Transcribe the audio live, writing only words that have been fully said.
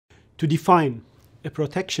To define a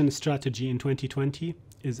protection strategy in 2020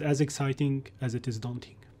 is as exciting as it is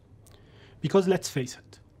daunting. Because let's face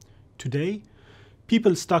it, today,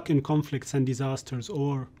 people stuck in conflicts and disasters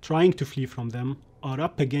or trying to flee from them are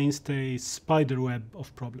up against a spider web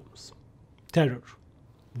of problems. Terror,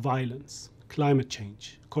 violence, climate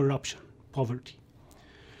change, corruption, poverty.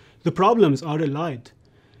 The problems are allied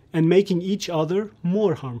and making each other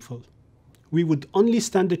more harmful. We would only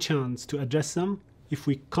stand a chance to address them if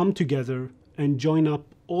we come together and join up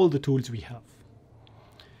all the tools we have.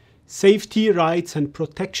 Safety, rights, and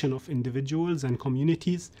protection of individuals and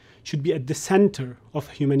communities should be at the center of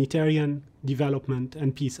humanitarian development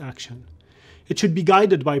and peace action. It should be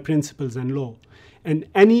guided by principles and law, and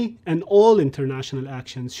any and all international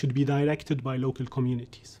actions should be directed by local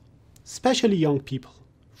communities, especially young people,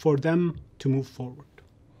 for them to move forward.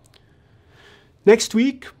 Next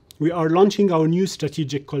week, we are launching our new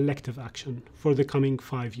strategic collective action for the coming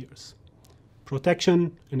 5 years.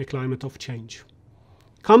 Protection in a climate of change.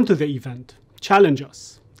 Come to the event, challenge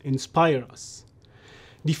us, inspire us.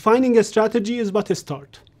 Defining a strategy is but a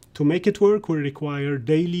start. To make it work will require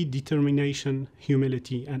daily determination,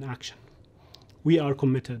 humility, and action. We are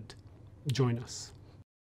committed. Join us.